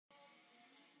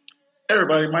Hey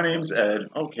everybody, my name's Ed.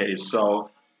 Okay,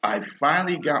 so I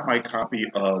finally got my copy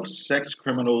of Sex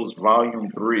Criminals Volume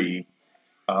 3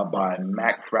 by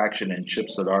Mac Fraction and Chip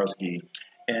Zdarsky,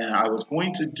 and I was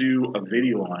going to do a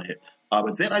video on it,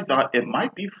 but then I thought it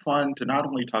might be fun to not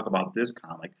only talk about this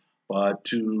comic, but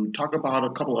to talk about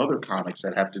a couple other comics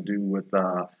that have to do with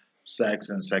sex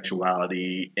and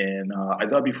sexuality, and I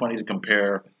thought it'd be funny to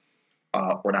compare,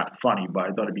 or not funny, but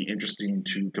I thought it'd be interesting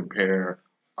to compare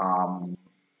um,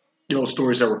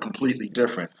 stories that were completely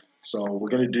different. So we're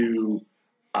going to do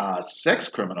Sex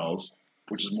Criminals,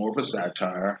 which is more of a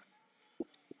satire,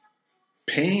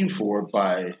 Paying for It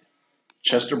by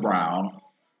Chester Brown,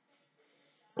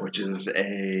 which is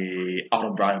a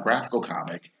autobiographical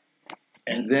comic,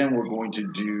 and then we're going to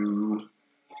do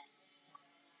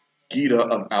Ghita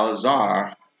of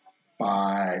Alizarr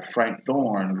by Frank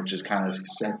Thorne, which is kind of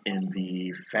set in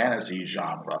the fantasy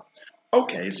genre.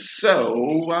 Okay,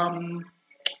 so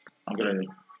I'm going to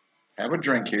have a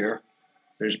drink here.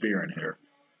 There's beer in here.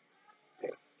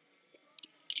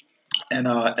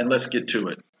 And let's get to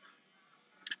it.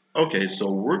 Okay,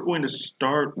 so we're going to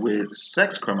start with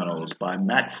Sex Criminals by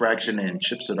Matt Fraction and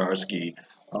Chip Zdarsky.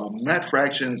 Matt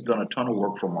Fraction's done a ton of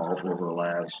work for Marvel over the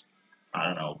last, I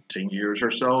don't know, 10 years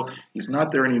or so. He's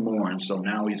not there anymore, and so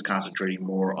now he's concentrating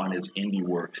more on his indie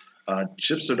work.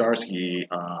 Chip Zdarsky,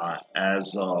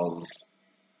 as of,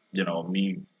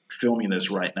 me filming this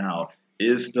right now,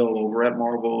 is still over at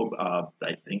Marvel.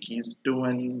 I think he's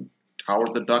doing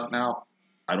Howard the Duck now.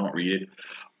 I don't read it.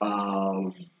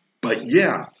 But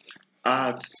yeah,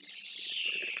 uh,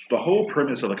 the whole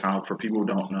premise of the comic, for people who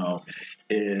don't know,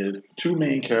 is two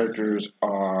main characters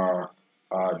are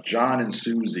John and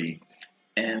Susie,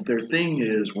 and their thing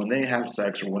is when they have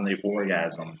sex or when they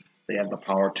orgasm, they have the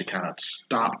power to kind of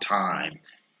stop time.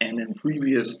 And in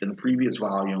the previous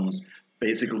volumes,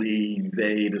 basically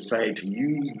they decided to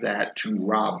use that to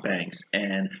rob banks,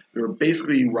 and they were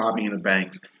basically robbing the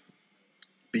banks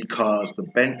because the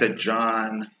bank that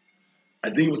John, I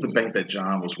think it was the bank that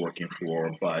John was working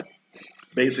for, but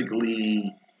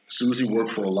basically Susie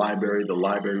worked for a library. The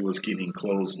library was getting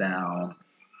closed down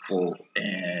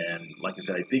and like I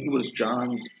said, I think it was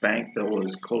John's bank that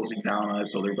was closing down on it,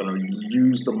 so they're going to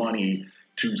use the money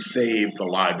to save the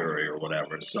library or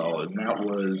whatever. So that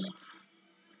was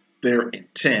their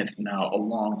intent. Now,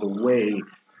 along the way,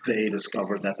 they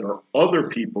discovered that there are other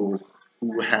people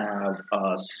who have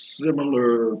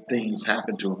similar things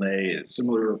happen to them.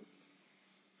 Similar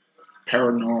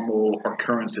paranormal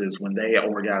occurrences when they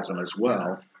orgasm as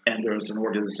well. And there's an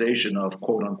organization of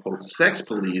quote unquote sex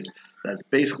police that's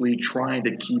basically trying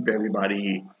to keep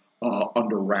everybody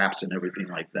under wraps and everything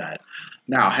like that.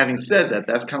 Now, having said that,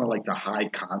 that's kind of like the high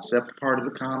concept part of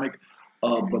the comic.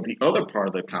 But the other part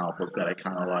of the comic book that I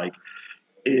kind of like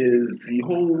is the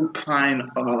whole kind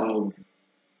of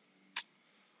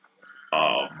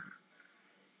um,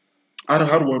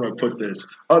 how do I put this?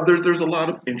 There's a lot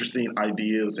of interesting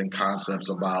ideas and concepts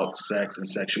about sex and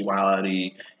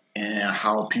sexuality and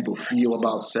how people feel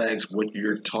about sex, what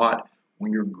you're taught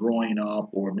when you're growing up,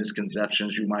 or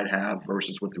misconceptions you might have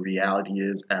versus what the reality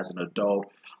is as an adult,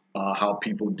 how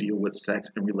people deal with sex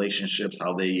in relationships,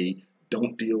 how they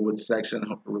don't deal with sex in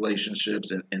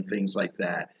relationships, and things like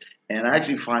that. And I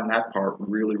actually find that part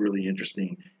really, really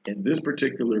interesting. In this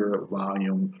particular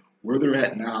volume, where they're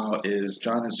at now is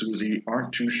John and Susie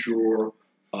aren't too sure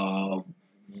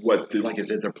like I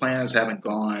said, their plans haven't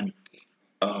gone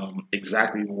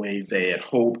exactly the way they had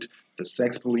hoped. The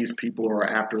sex police people are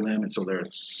after them, and so they're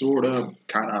sort of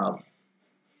kind of,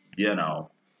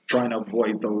 trying to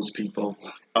avoid those people.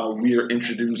 We are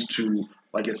introduced to,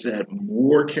 like I said,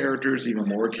 more characters, even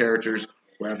more characters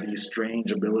who have these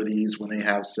strange abilities when they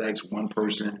have sex. One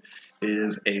person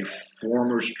is a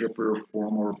former stripper,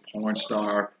 former porn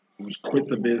star, who's quit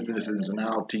the business and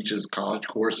now teaches college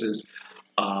courses.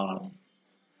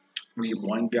 We have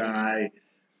one guy.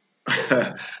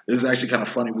 This is actually kind of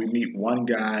funny. We meet one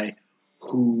guy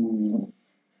who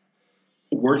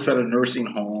works at a nursing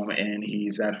home, and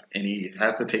he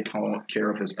has to take care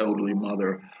of his elderly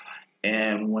mother.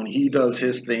 And when he does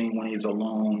his thing, when he's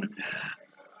alone,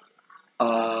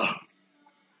 uh,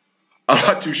 I'm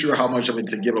not too sure how much of it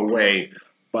to give away,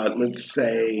 but let's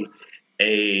say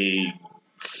a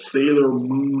Sailor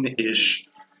Moon-ish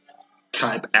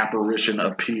type apparition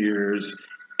appears,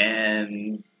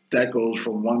 and that goes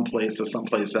from one place to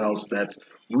someplace else. That's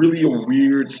really a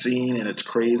weird scene, and it's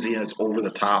crazy, and it's over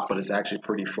the top, but it's actually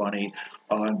pretty funny.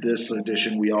 On this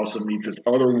edition, we also meet this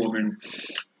other woman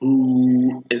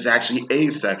who is actually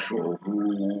asexual,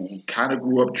 who kind of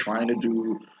grew up trying to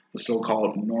do the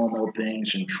so-called normal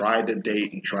things and tried to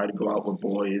date and tried to go out with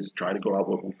boys, tried to go out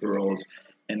with girls,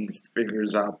 and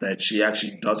figures out that she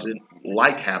actually doesn't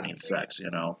like having sex, you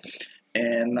know.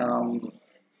 And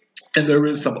and there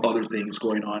is some other things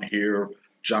going on here.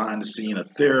 John is seeing a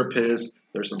therapist.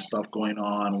 There's some stuff going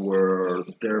on where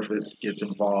the therapist gets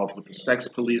involved with the sex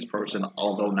police person,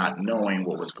 although not knowing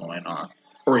what was going on,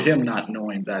 or him not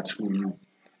knowing that's who he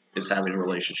is having a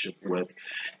relationship with.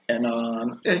 And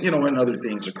you know, and other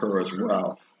things occur as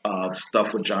well.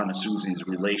 Stuff with John and Susie's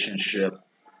relationship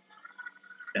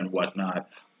and whatnot.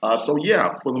 So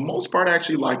yeah, for the most part, I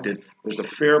actually liked it. There's a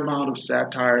fair amount of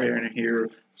satire in here.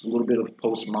 It's a little bit of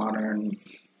postmodern,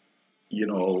 you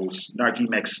know, snarky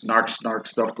snark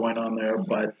stuff going on there,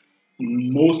 but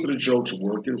most of the jokes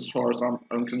work as far as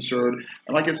I'm concerned.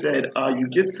 And like I said, you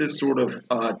get this sort of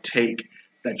take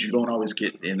that you don't always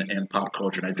get in pop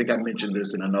culture. And I think I mentioned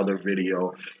this in another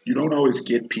video. You don't always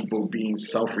get people being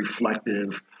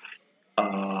self-reflective.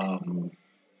 Um,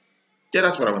 yeah,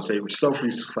 that's what I would say.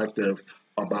 Self-reflective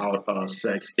about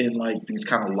sex in like these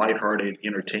kind of lighthearted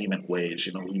entertainment ways.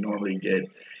 You know, we normally get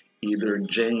either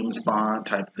James Bond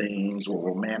type things or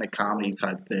romantic comedy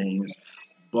type things,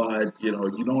 but you know,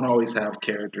 you don't always have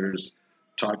characters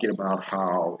talking about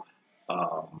how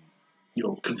you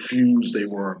know, confused they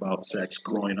were about sex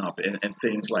growing up and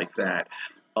things like that.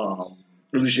 At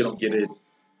least you don't get it.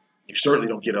 You certainly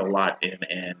don't get it a lot in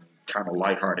kind of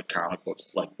lighthearted comic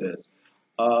books like this.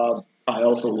 I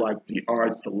also like the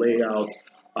art, the layouts.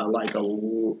 I like a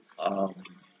little.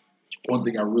 One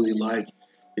thing I really like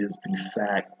is the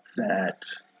fact that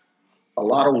a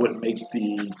lot of what makes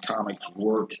the comics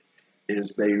work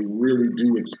is they really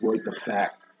do exploit the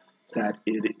fact that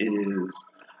it is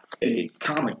a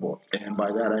comic book. And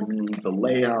by that I mean the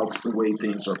layouts, the way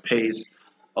things are paced.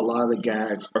 A lot of the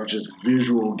gags are just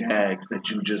visual gags that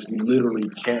you just literally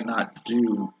cannot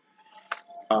do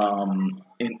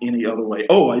in any other way.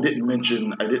 Oh, I didn't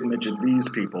mention these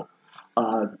people.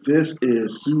 This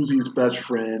is Susie's best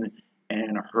friend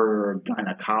and her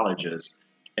gynecologist,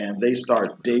 and they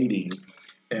start dating.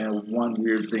 And one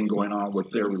weird thing going on with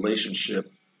their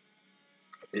relationship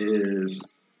is,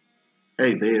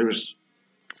 hey, there's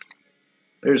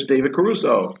David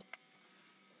Caruso.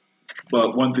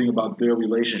 But one thing about their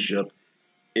relationship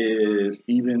is,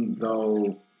 even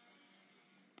though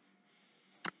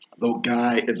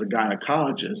Guy is a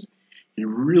gynecologist, he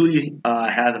really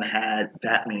hasn't had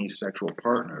that many sexual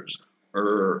partners.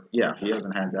 Or yeah, he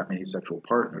hasn't had that many sexual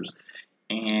partners.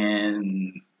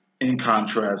 And in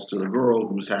contrast to the girl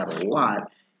who's had a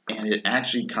lot, and it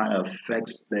actually kind of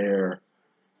affects their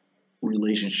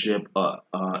relationship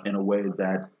in a way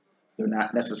that they're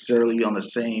not necessarily on the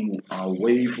same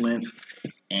wavelength,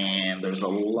 and there's a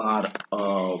lot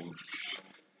of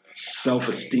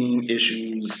self-esteem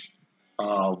issues,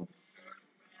 uh,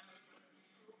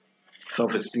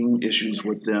 self-esteem issues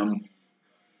with them.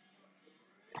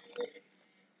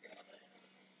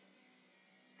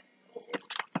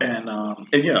 And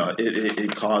yeah,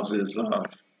 it causes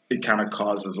it kind of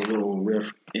causes a little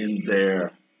rift in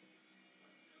their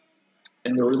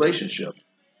relationship.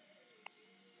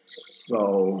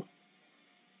 So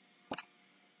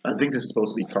I think this is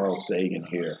supposed to be Carl Sagan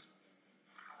here.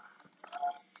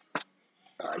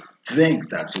 I think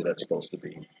that's who that's supposed to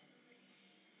be.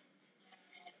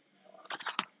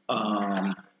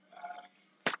 Um,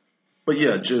 but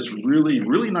yeah, just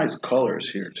really nice colors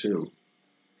here too.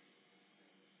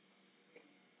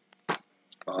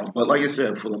 But like I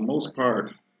said, for the most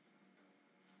part,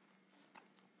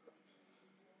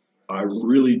 I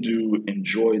really do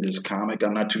enjoy this comic.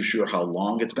 I'm not too sure how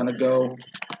long it's going to go.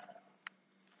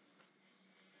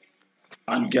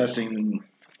 I'm guessing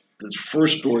this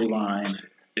first storyline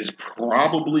is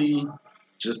probably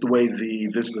just the way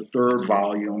this is the third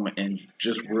volume, and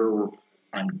just where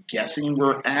I'm guessing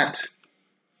we're at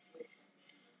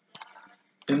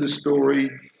in the story.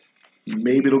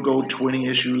 Maybe it'll go 20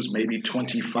 issues, maybe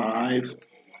 25.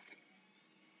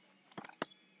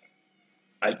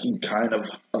 I can kind of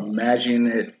imagine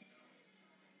it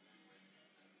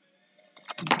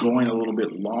going a little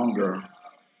bit longer,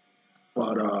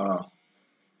 but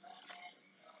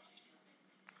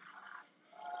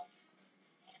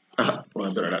well,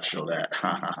 I better not show that.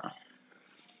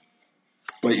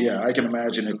 But yeah, I can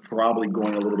imagine it probably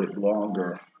going a little bit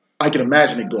longer. I can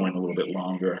imagine it going a little bit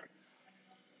longer.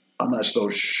 I'm not so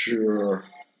sure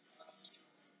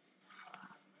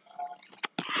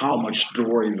how much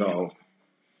story though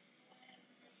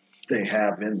they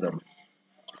have in them.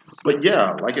 But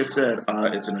yeah, like I said,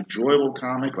 it's an enjoyable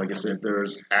comic. Like I said,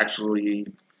 there's actually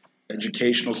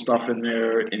educational stuff in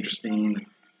there, interesting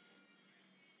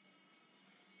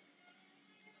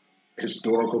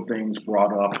historical things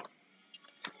brought up,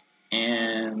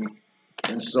 and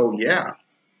and so yeah.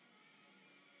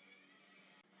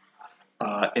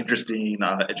 interesting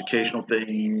educational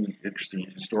things, interesting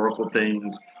historical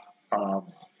things, um,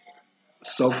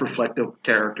 self-reflective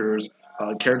characters.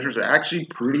 Characters are actually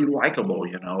pretty likable.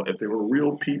 You know, if they were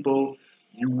real people,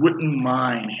 you wouldn't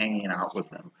mind hanging out with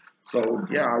them. So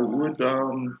yeah, I would.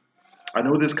 I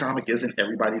know this comic isn't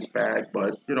everybody's bag,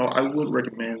 but you know, I would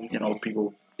recommend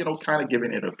people kind of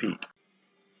giving it a peek.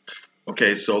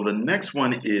 Okay, so the next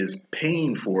one is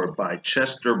Paying for It by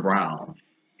Chester Brown,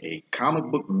 a comic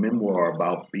book memoir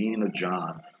about being a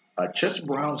John. Chester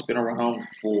Brown's been around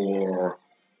for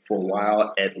a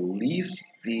while, at least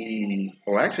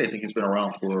or actually, I think he's been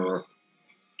around for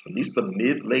at least the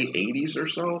mid late '80s or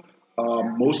so.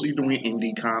 Mostly doing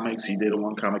indie comics. He did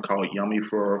one comic called Yummy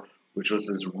for, which was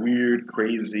this weird,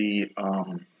 crazy,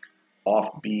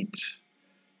 offbeat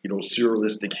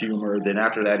surrealistic humor. Then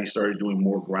after that, he started doing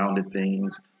more grounded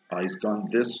things. He's done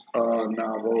this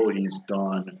novel. He's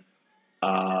done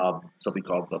something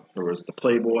called there was the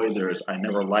Playboy. There's I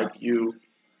Never Liked You,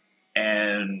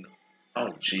 and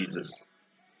oh Jesus,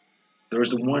 there's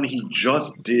the one he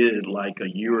just did like a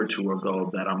year or two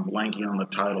ago that I'm blanking on the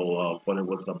title of, but it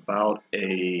was about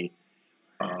a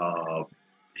uh,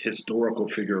 historical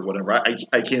figure or whatever.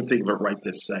 I can't think of it right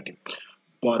this second.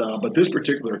 But this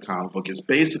particular comic book is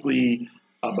basically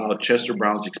about Chester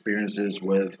Brown's experiences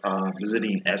with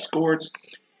visiting escorts.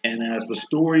 And as the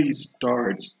story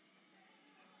starts,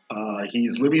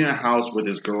 he's living in a house with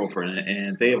his girlfriend,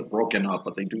 and they have broken up,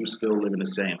 but they do still live in the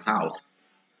same house.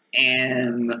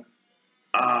 And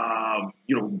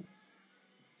you know,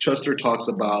 Chester talks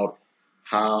about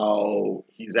how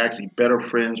he's actually better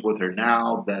friends with her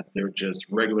now that they're just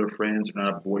regular friends,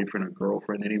 not a boyfriend or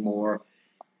girlfriend anymore,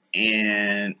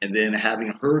 and then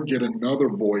having her get another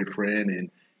boyfriend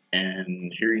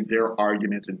and hearing their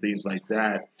arguments and things like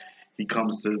that, he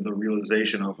comes to the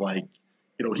realization of like,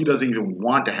 he doesn't even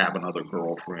want to have another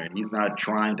girlfriend. He's not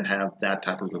trying to have that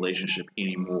type of relationship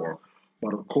anymore.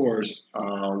 But of course,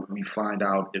 we find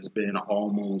out it's been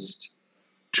almost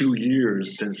 2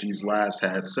 years since he's last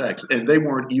had sex, and they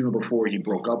weren't even before he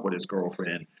broke up with his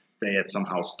girlfriend. They had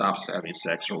somehow stopped having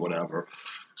sex or whatever.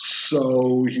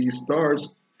 So he starts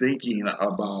thinking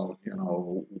about,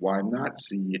 why not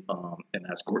see an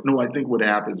escort? No, I think what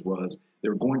happens was they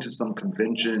were going to some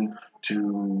convention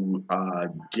to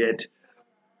get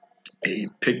a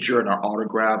picture and an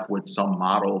autograph with some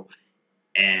model,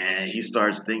 and he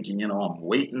starts thinking, I'm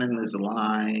waiting in this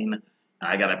line.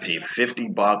 I gotta pay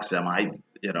 $50. Am I,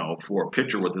 for a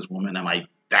picture with this woman? Am I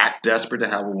that desperate to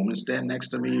have a woman stand next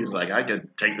to me? He's like, I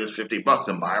could take this $50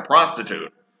 and buy a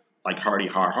prostitute, like hardy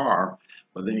har har.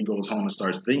 But then he goes home and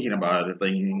starts thinking about it,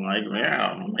 thinking like,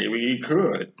 yeah, maybe he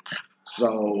could.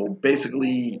 So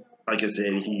basically, like I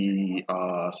said, he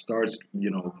starts,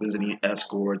 visiting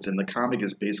escorts, and the comic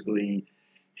is basically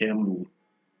him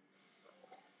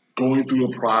going through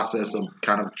a process of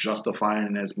kind of justifying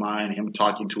in his mind, him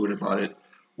talking to it about it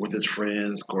with his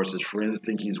friends. Of course, his friends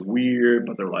think he's weird,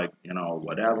 but they're like,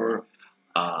 whatever.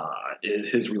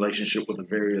 His relationship with the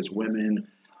various women,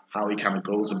 how he kind of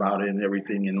goes about it and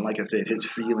everything. And like I said, his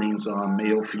feelings on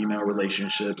male-female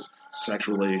relationships,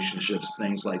 sexual relationships,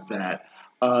 things like that.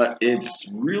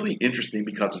 It's really interesting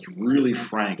because it's really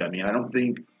frank. I mean, I don't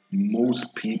think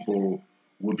most people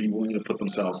would be willing to put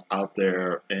themselves out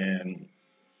there and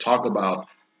talk about,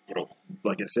 you know,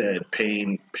 like I said,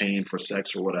 paying for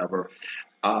sex or whatever.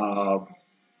 Uh,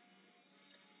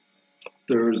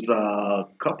 there's a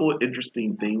couple of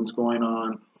interesting things going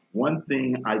on. One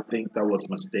thing I think that was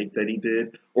a mistake that he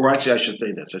did, or actually, I should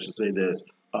say this. I should say this.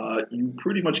 You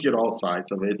pretty much get all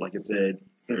sides of it. Like I said,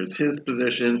 there's his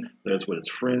position. There's what his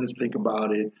friends think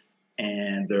about it,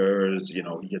 and there's you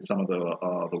get some of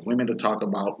the women to talk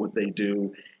about what they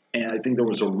do. And I think there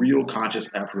was a real conscious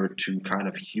effort to kind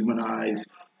of humanize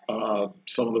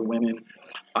some of the women.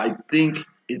 I think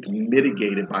it's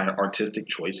mitigated by an artistic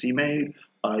choice he made.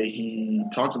 He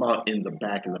talks about in the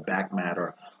back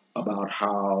matter, about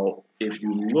how if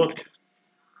you look,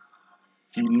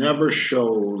 he never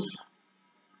shows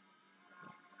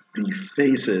the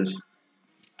faces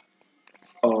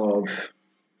of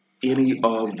any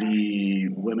of the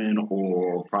women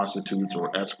or prostitutes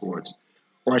or escorts.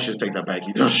 Or I should take that back.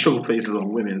 He does show faces of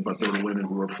women, but they're the women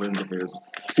who are friends of his,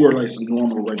 who are like some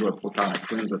normal, regular, platonic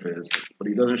friends of his. But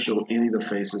he doesn't show any of the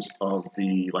faces of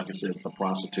like I said, the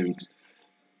prostitutes.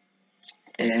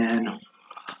 And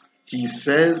he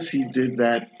says he did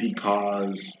that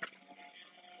because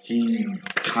he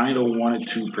kind of wanted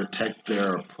to protect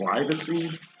their privacy.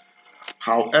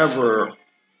 However,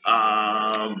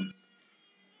 um,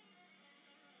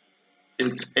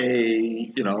 it's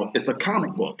a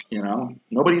comic book.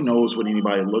 Nobody knows what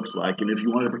anybody looks like, and if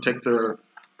you want to protect their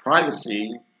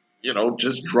privacy,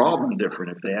 just draw them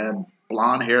different. If they have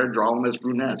blonde hair, draw them as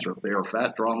brunettes, or if they are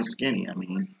fat, draw them skinny. I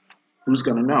mean, who's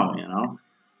gonna know?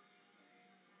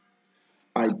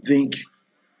 I think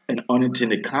an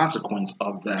unintended consequence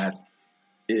of that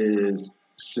is,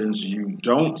 since you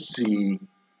don't see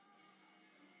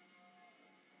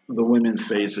the women's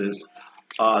faces,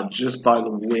 just by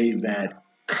the way that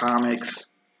comics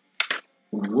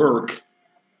work,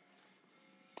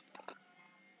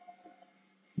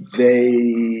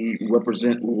 they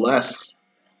represent less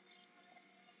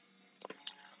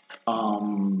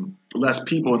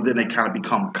people, and then they kind of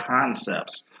become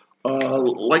concepts.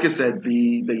 Like I said,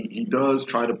 he does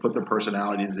try to put their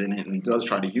personalities in it, and he does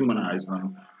try to humanize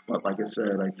them. But like I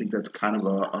said, I think that's kind of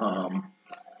a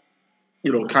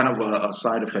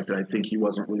side effect that I think he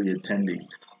wasn't really intending.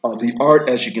 The art,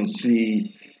 as you can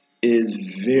see, is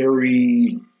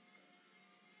very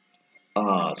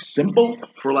simple,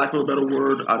 for lack of a better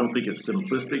word. I don't think it's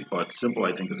simplistic, but simple,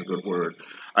 I think, is a good word.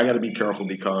 I got to be careful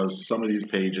because some of these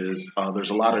pages, there's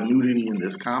a lot of nudity in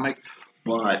this comic,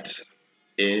 but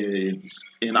it's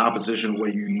in opposition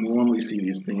where you normally see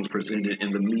these things presented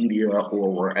in the media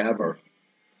or wherever.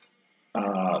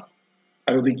 I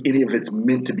don't think any of it's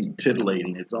meant to be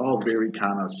titillating. It's all very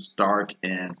kind of stark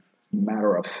and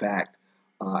matter of fact.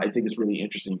 I think it's really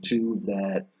interesting too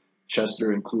that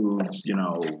Chester includes,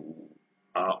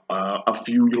 a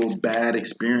few bad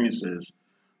experiences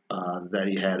that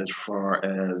he had, as far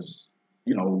as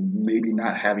maybe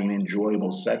not having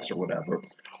enjoyable sex or whatever.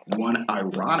 One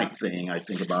ironic thing I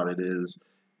think about it is,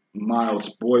 mild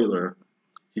spoiler,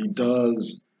 he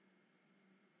does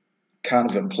kind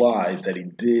of imply that he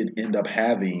did end up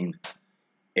having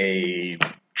a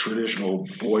traditional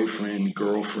boyfriend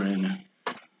girlfriend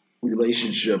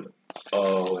relationship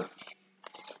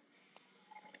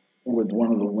with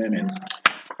one of the women.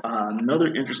 Another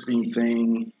interesting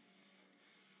thing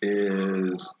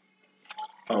is,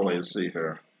 oh wait, let's see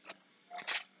here.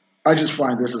 I just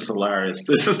find this is hilarious.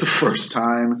 This is the first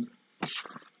time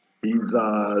he's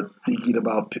thinking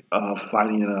about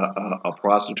finding a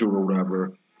prostitute or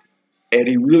whatever, and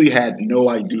he really had no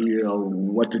idea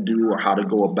what to do or how to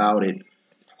go about it.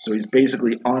 So he's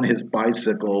basically on his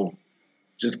bicycle,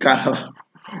 just kind of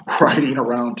riding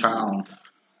around town,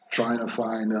 trying to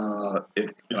find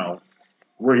if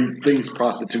where he thinks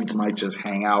prostitutes might just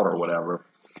hang out or whatever.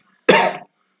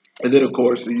 And then, of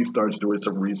course, he starts doing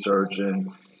some research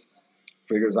and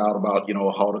figures out about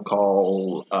how to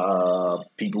call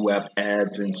people who have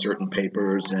ads in certain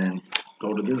papers, and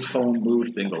go to this phone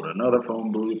booth, then go to another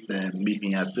phone booth, then meet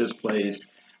me at this place,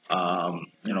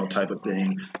 type of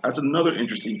thing. That's another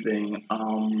interesting thing.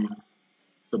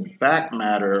 The back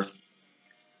matter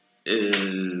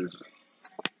is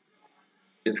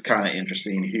kind of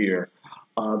interesting here.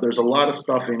 There's a lot of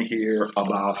stuff in here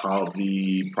about how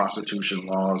the prostitution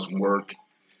laws work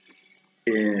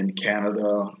in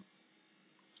Canada,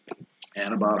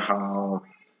 and about how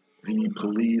the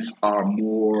police are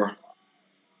more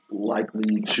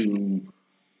likely to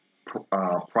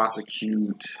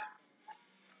prosecute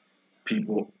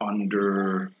people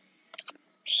under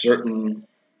certain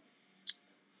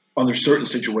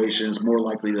situations, more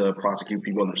likely to prosecute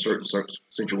people under certain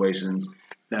situations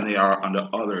than they are under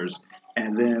others.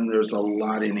 And then there's a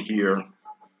lot in here.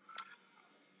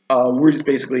 We're just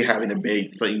basically having a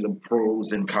debate, saying the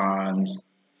pros and cons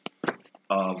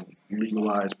of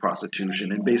legalized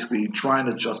prostitution, and basically trying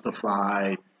to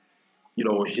justify,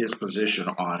 his position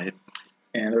on it.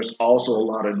 And there's also a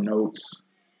lot of notes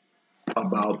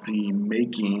about the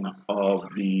making of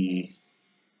the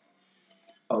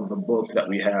book that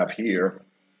we have here.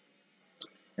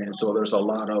 And so there's a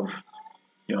lot of,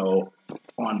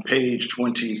 on page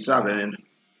 27,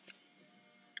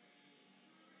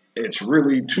 it's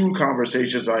really two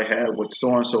conversations I had with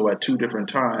so-and-so at two different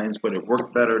times, but it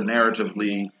worked better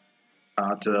narratively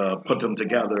to put them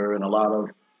together. And a lot of,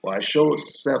 well, I showed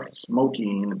Seth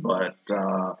smoking, but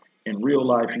in real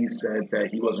life he said that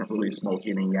he wasn't really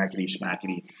smoking, and yakety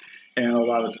schmackety. And a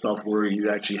lot of stuff where he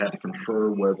actually had to confer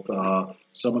with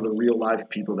some of the real life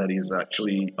people that he's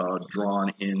actually drawn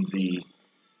in the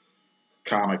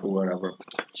comic or whatever.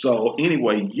 So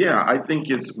anyway, yeah, I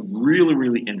think it's really,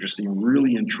 really interesting,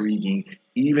 really intriguing,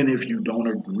 even if you don't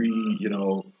agree,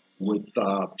 with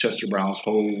Chester Brown's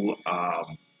whole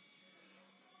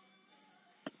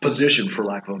position, for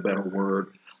lack of a better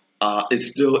word. It's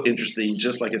still interesting,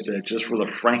 just like I said, just for the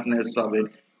frankness of it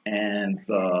and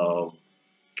the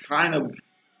kind of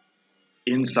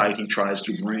insight he tries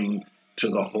to bring to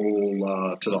the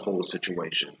whole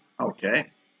situation.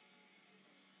 Okay.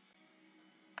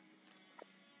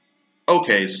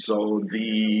 Okay, so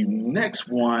the next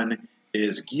one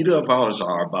is Ghita of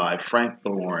Alizarr by Frank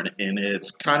Thorne, and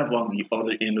it's kind of on the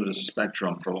other end of the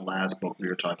spectrum from the last book we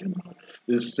were talking about.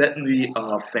 This is set in the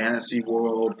fantasy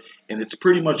world, and it's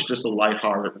pretty much just a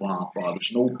lighthearted romp.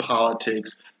 There's no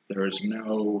politics, there's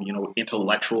no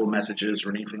intellectual messages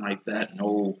or anything like that.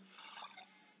 No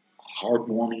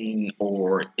heartwarming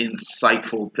or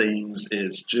insightful things.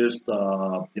 It's just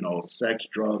sex,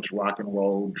 drugs, rock and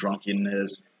roll,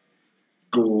 drunkenness,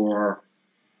 gore,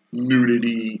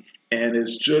 nudity, and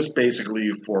it's just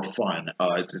basically for fun.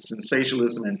 It's a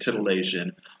sensationalism and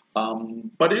titillation,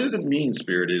 but it isn't mean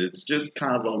spirited. It's just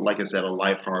kind of like I said, a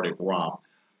lighthearted romp.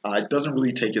 It doesn't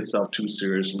really take itself too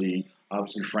seriously.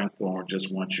 Obviously, Frank Thorne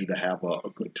just wants you to have a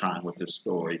good time with this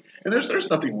story, and there's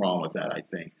nothing wrong with that. I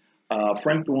think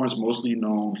Frank Thorne's mostly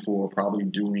known for probably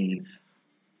doing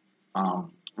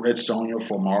Red Sonja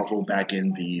for Marvel back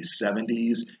in the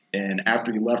 70s. And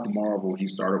after he left Marvel, he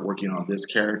started working on this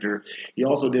character. He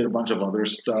also did a bunch of other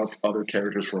stuff, other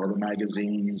characters for other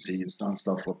magazines. He's done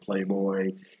stuff for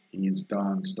Playboy. He's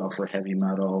done stuff for Heavy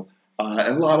Metal.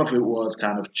 And a lot of it was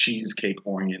kind of cheesecake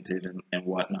oriented and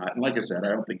whatnot. And like I said, I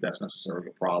don't think that's necessarily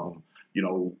a problem,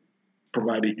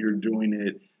 provided you're doing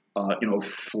it,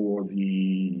 for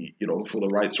the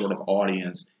right sort of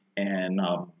audience and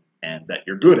that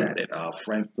you're good at it.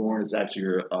 Frank Thorne is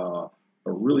actually a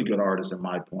really good artist, in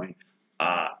my point.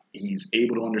 He's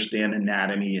able to understand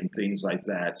anatomy and things like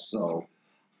that. So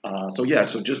yeah.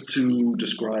 So just to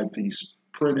describe the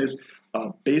premise,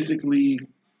 basically,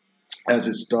 as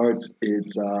it starts,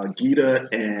 it's Ghita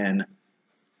and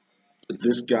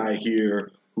this guy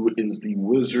here who is the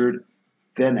wizard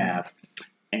Thenath,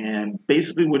 and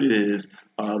basically what it is,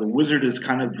 the wizard is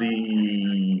kind of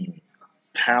the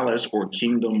palace or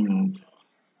kingdom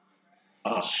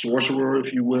sorcerer,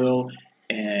 if you will,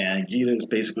 and Ghita is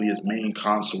basically his main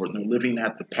consort, and they're living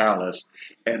at the palace.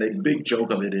 And a big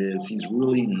joke of it is he's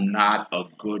really not a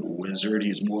good wizard.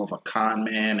 He's more of a con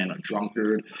man and a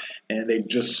drunkard, and they've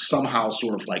just somehow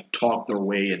sort of like talked their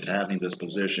way into having this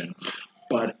position.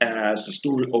 But as the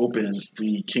story opens,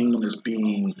 the kingdom is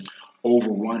being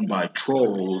overrun by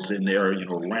trolls, and they're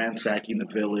ransacking the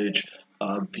village.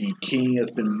 The king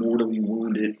has been mortally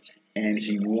wounded, and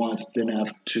he wants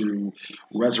Deneth to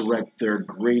resurrect their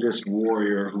greatest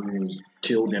warrior who was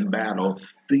killed in battle.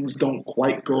 Things don't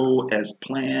quite go as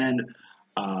planned.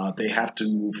 They have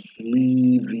to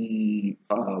flee the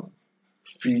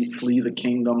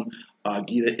kingdom.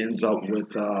 Ghita ends up with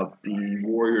the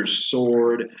warrior's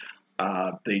sword.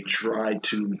 They try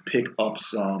to pick up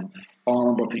some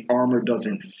armor, but the armor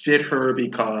doesn't fit her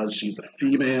because she's a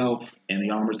female and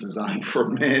the armor is designed for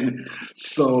men.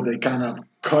 So they kind of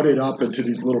cut it up into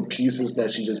these little pieces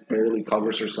that she just barely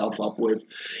covers herself up with.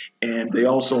 And they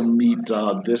also meet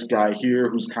this guy here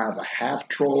who's kind of a half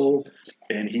troll,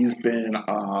 and he's been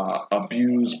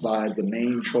abused by the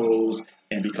main trolls.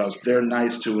 And because they're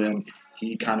nice to him,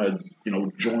 he kind of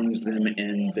joins them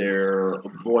in their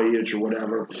voyage or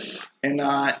whatever, and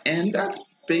that's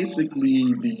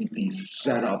basically the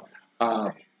setup.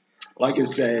 Like I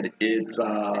said, it's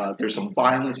there's some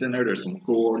violence in there. There's some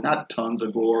gore, not tons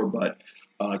of gore, but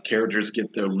characters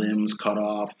get their limbs cut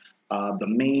off. The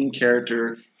main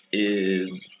character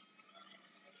is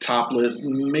topless,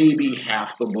 maybe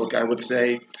half the book, I would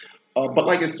say. But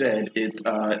like I said, it's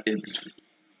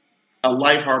a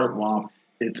lighthearted romp.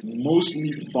 It's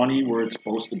mostly funny where it's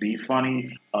supposed to be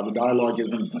funny. The dialogue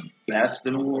isn't the best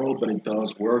in the world, but it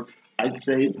does work. I'd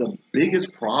say the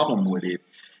biggest problem with it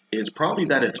is probably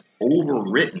that it's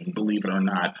overwritten, believe it or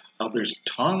not. There's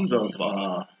tons of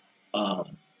uh,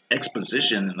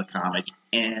 exposition in the comic,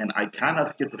 and I kind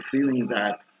of get the feeling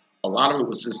that a lot of it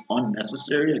was just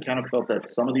unnecessary. I kind of felt that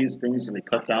some of these things, if they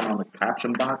cut down on the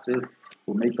caption boxes,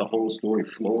 would make the whole story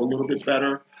flow a little bit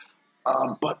better.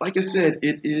 But like I said,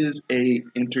 it is a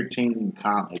entertaining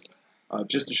comic.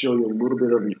 Just to show you a little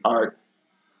bit of the art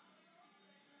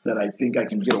that I think I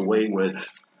can get away with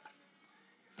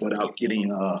without getting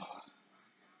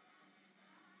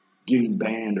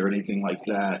banned or anything like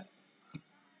that.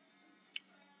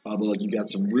 But look, you got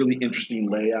some really interesting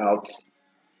layouts,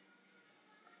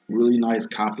 really nice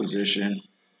composition.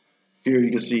 Here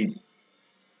you can see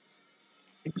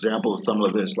example of some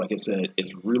of this. Like I said,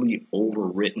 it's really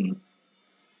overwritten.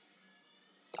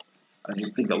 I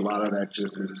just think a lot of that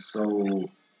just is so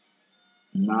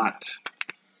not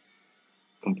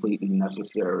completely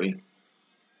necessary.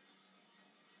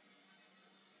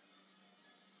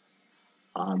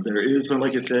 There is,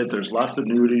 like I said, there's lots of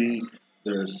nudity.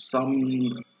 There's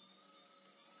some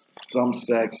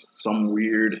sex, some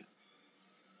weird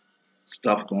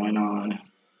stuff going on.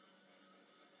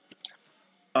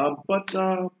 But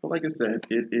like I said,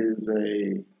 it is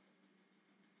a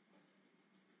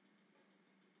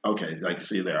Okay, like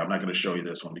see there, I'm not going to show you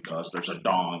this one because there's a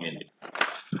dong in it.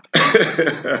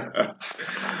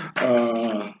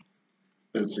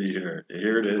 Let's see here.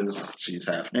 Here it is. She's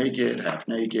half naked, half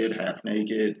naked, half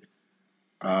naked.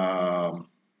 Um,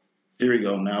 Here we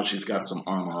go. Now she's got some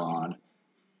armor on.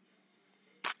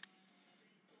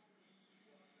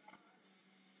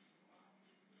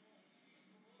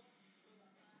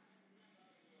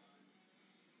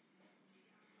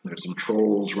 There's some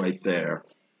trolls right there.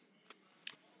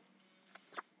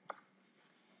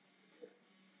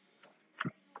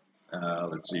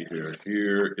 Let's see here.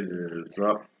 Here is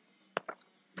up.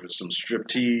 Here's some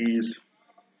striptease.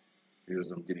 Here's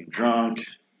them getting drunk.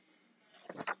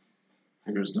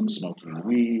 Here's them smoking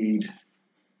weed.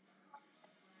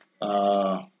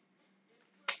 Uh,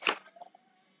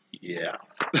 yeah.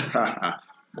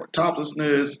 More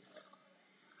toplessness.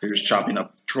 Here's chopping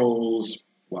up trolls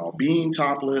while being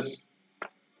topless.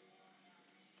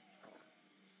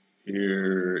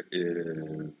 Here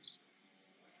is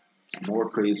some more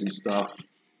crazy stuff.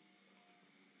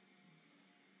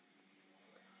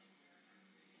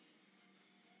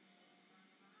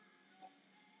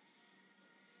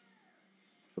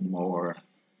 Some more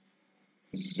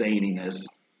zaniness.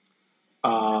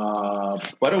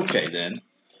 But okay then.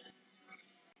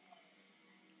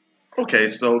 Okay,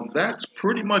 so that's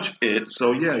pretty much it.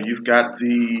 So yeah, you've got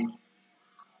the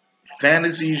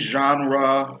fantasy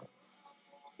genre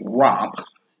romp.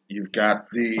 You've got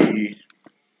the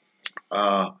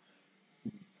uh,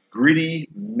 gritty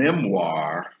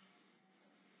memoir,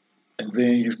 and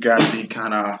then you've got the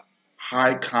kind of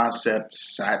high concept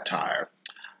satire.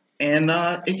 And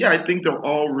yeah, I think they're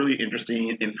all really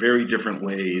interesting in very different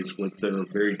ways with their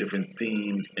very different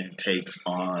themes and takes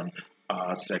on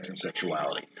sex and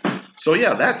sexuality. So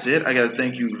yeah, that's it. I got to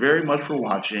thank you very much for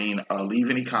watching. Leave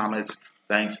any comments.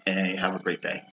 Thanks, and have a great day.